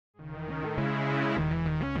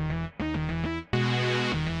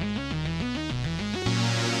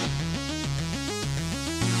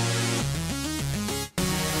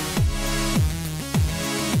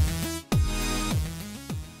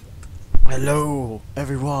Hello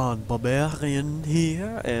everyone, BarbAriaN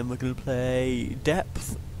here, and we're gonna play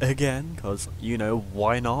Depth again, cause you know,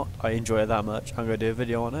 why not? I enjoy it that much. I'm gonna do a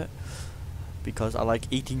video on it because I like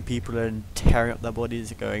eating people and tearing up their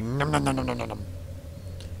bodies, going nom nom nom nom nom nom nom.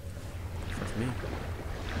 That's me.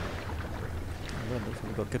 Oh god,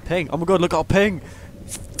 we got a good ping. Oh my god, look at our ping!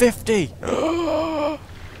 It's 50!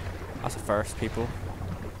 That's a first, people.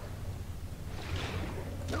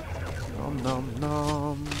 Nom nom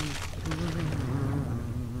nom.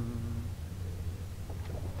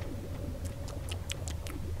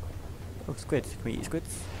 Oh, squids. Can we eat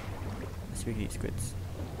squids? Yes, we can eat squids.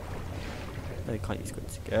 No, we can't eat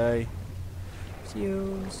squids. Go.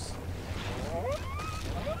 Seals.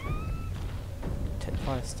 10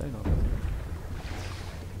 fire stone on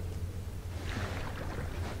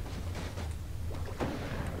it.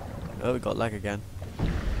 Oh, we got lag again.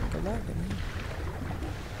 Got lag again.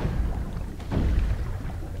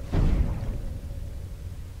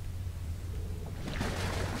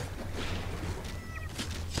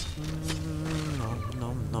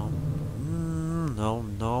 Nom nom.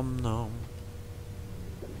 Nom nom nom.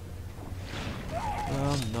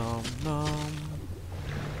 Nom nom nom.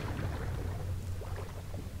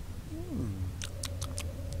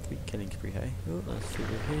 Sweet killing spree, hey? Oh, let's see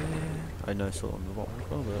over here. I know I saw it on the bottom as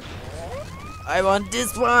well, but I want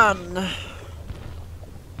this one!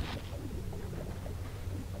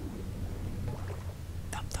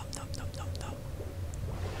 Dum dum dum dum dum dum.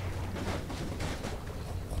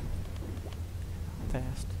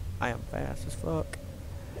 Fast. I am fast as fuck.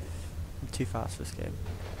 I'm too fast for this game.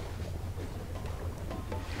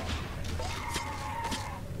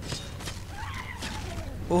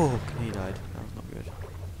 Oh, he died. That was not good.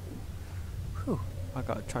 Whew. I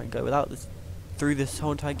gotta try and go without this through this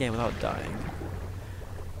whole entire game without dying.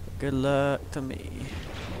 Good luck to me.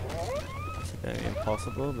 It's gonna be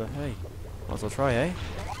impossible, but hey, might as well try, eh?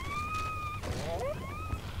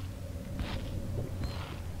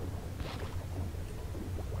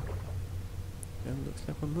 It looks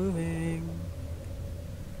like we're moving.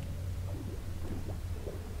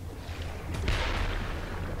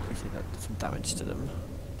 We see that did some damage to them.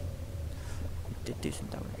 We did do some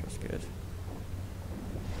damage, that's good.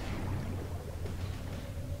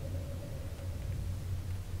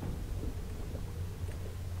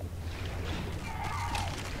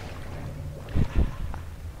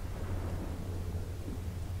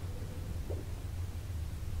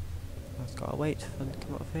 I just gotta wait for them to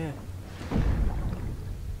come up here.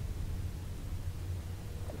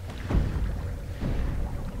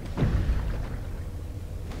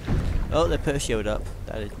 Oh, they put a shield up.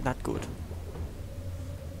 That is not good.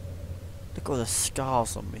 Look at all the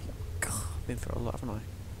scars on me. God, I've been through a lot, haven't I?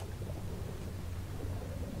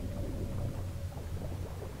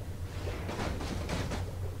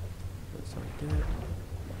 That's how we do it.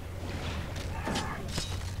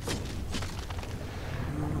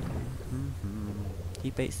 He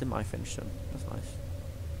baits them, I finish them. That's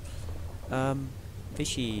nice.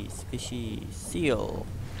 Fishies, fishy, seal.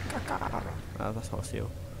 Oh, that's not a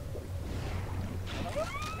seal.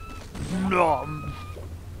 Nom.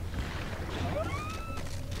 Yeah,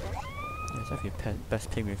 it's definitely the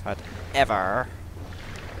best ping we've had ever.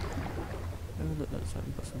 Oh look, looks like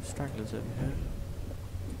we've got some stragglers over here.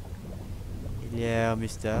 Yeah,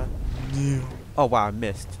 mister. Yeah. Oh wow, I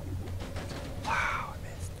missed. Wow, I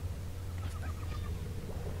missed.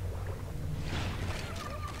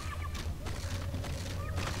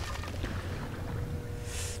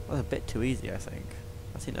 That was a bit too easy, I think.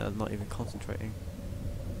 I think that I'm not even concentrating.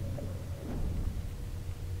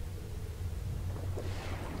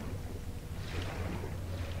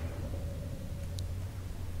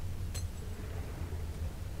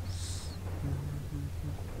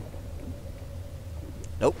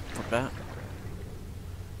 Nope, fuck that.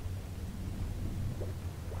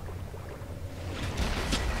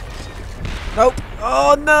 Nope!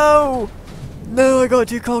 Oh no! No, I got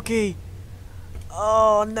too cocky!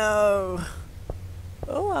 Oh no!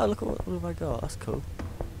 Oh wow, look at what have I got, that's cool.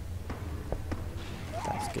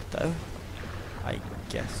 That's good though. I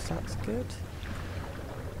guess that's good.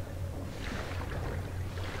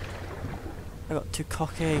 I got too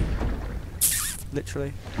cocky.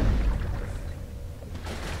 Literally.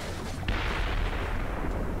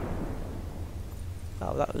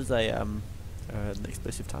 Oh, that was an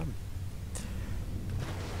explosive time.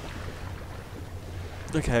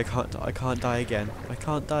 Okay, I can't die again. I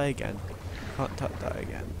can't die again. I can't die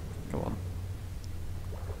again. Come on.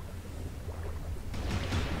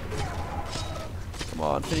 Come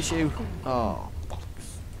on, finish you. Oh,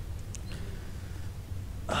 bollocks.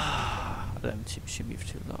 I don't shoot me for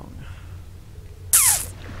too long.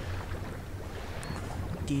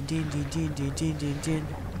 Din din din din din din din din.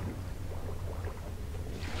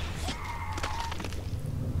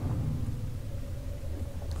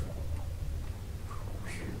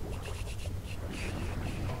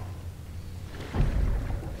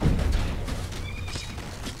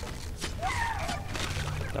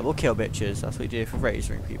 Double kill bitches, that's what you do for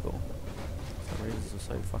razoring people. Razors are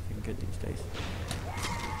so fucking good these days.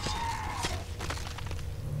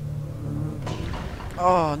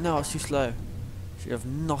 Oh no, it's too slow. Should have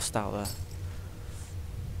nosed out there.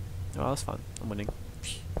 Oh, that's fun. I'm winning.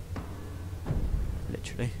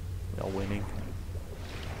 Literally, we are winning.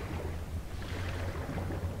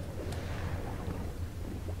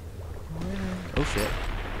 Oh shit.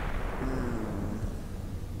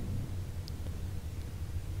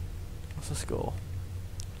 What's the score?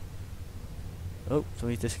 Oh,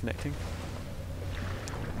 somebody's disconnecting.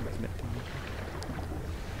 I'm connecting.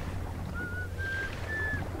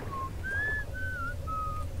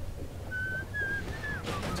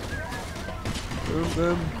 Boom,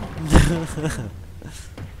 boom.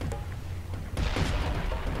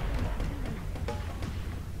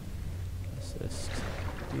 Let's just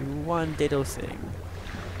do one little thing.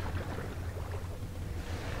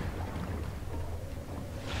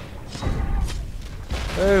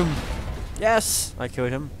 Boom! Yes! I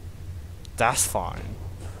killed him. That's fine.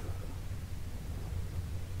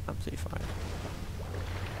 Absolutely fine.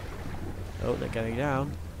 Oh, they're going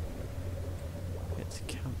down. It's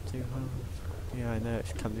Camp 2 Homes. Yeah, I know,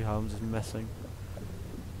 it's Camp 2 Homes is messing.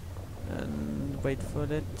 And wait for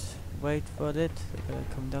it. Wait for it. They're gonna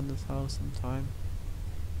come down this house sometime.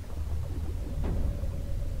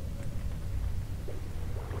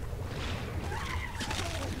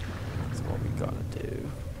 That's what we gotta do.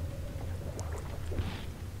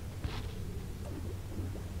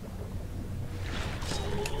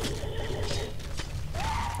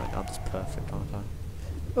 Right now, that's perfect on time.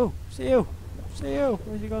 Oh, see you! See you!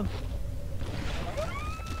 Where's he gone?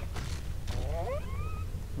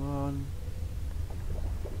 Come on.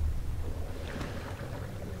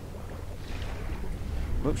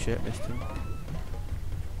 Oh shit, missed him.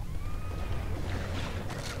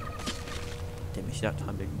 Didn't miss you that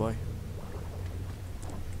time, big boy.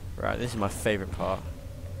 Right, this is my favourite part.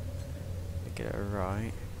 Get it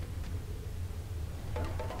right.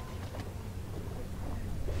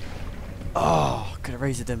 Oh, could have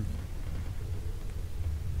raised him.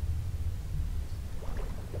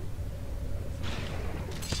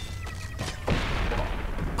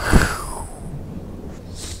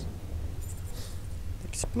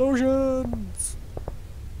 Explosions!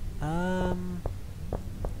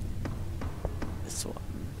 This one.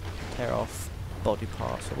 Tear off body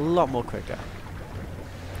parts a lot more quicker.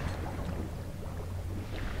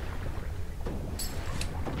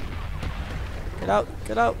 Get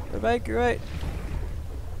out, Rebecca, you're right.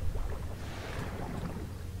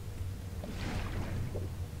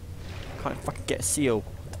 Can't fucking get a seal. What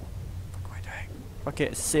am I doing? Fuck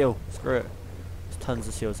it, seal. Screw it. There's tons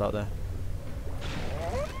of seals out there.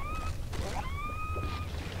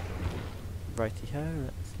 Righty-ho,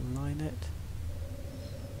 let's line it.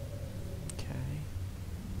 Okay.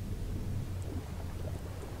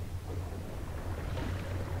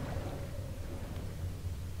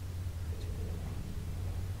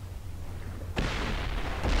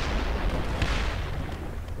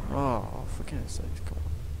 Oh, for goodness sakes, come on.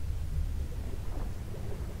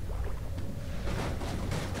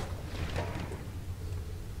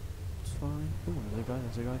 It's fine. Ooh,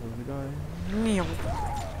 there's a guy. Meow.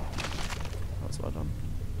 That's well done.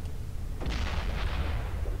 I'm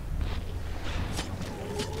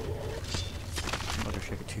not gonna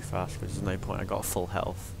shake it too fast because there's no point, I got full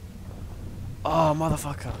health. Oh,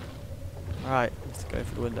 motherfucker! Alright, let's go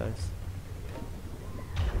for the windows.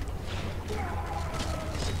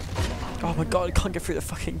 Oh my god, I can't get through the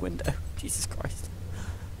fucking window. Jesus Christ.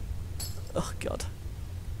 Oh god.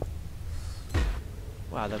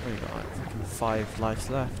 Wow, they've only got like fucking 5 lives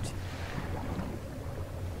left.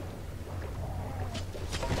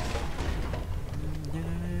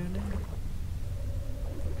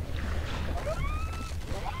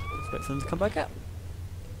 Let's wait for them to come back up.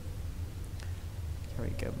 Can't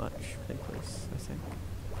really go much. Pretty close, I think.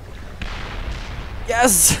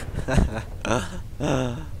 Yes!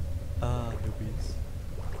 Noobies.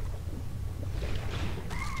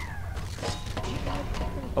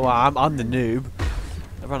 Oh, wow, I'm the noob.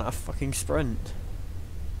 I ran out of fucking sprint.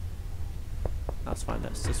 That's fine,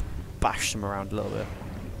 let's just bash them around a little bit.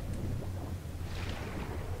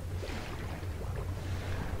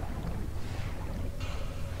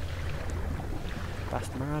 Bash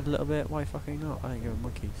them around a little bit, why fucking not? I don't give a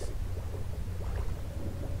monkeys.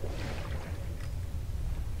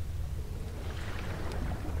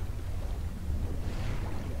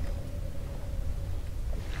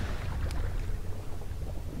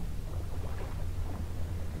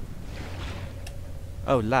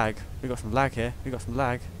 Oh, lag. We got some lag here. We got some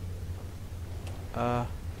lag.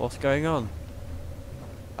 What's going on?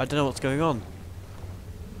 I don't know what's going on.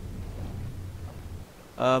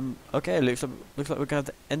 Okay, looks like we're gonna have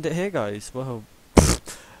to end it here, guys. Well,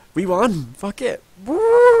 we won! Fuck it!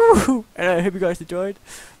 Woo! And I hope you guys enjoyed.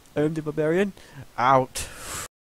 The BarbAriaN, out.